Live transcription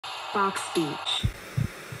Box speech.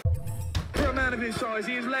 For a man of his size,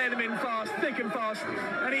 he is laying them in fast, thick and fast,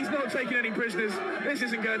 and he's not taking any prisoners. This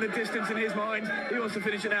isn't going the distance in his mind. He wants to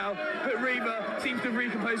finish it now. But Riva seems to have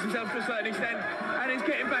recomposed himself to a certain extent and is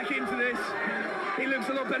getting back into this. He looks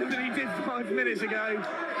a lot better than he did 5 minutes ago.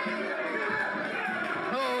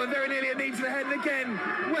 Oh, and very nearly a knee to the head, and again,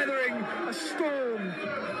 weathering a storm.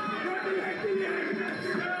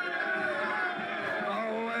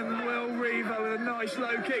 With a nice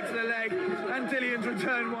low kick to the leg, and Dillian's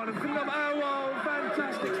return one. Oh,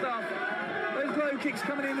 fantastic stuff. Those low kicks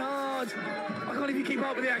coming in hard. I can't even keep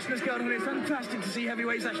up with the action that's going on. It's fantastic to see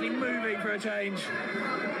heavyweights actually moving for a change.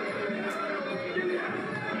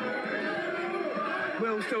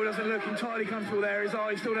 Will still doesn't look entirely comfortable there. His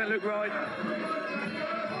eyes still don't look right.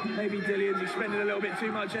 Maybe Dillian's expended a little bit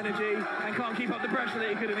too much energy and can't keep up the pressure that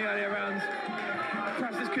he could in the earlier rounds.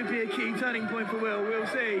 Perhaps this could be a key turning point for Will. We'll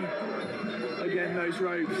see. Again, those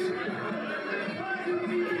ropes.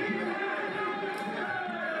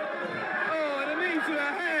 Oh, and a knee to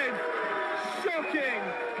the head. Shocking.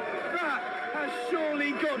 That has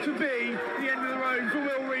surely got to be the end of the road for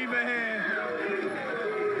Will Riva here.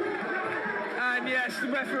 And yes, the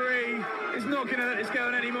referee is not going to let this go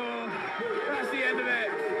on anymore. That's the end of it.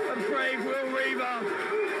 A brave Will Riva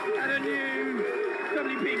and a new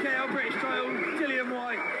WPKL British title, Dillian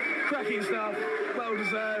White. Cracking stuff. Well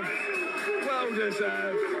deserved. Well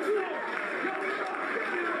deserved.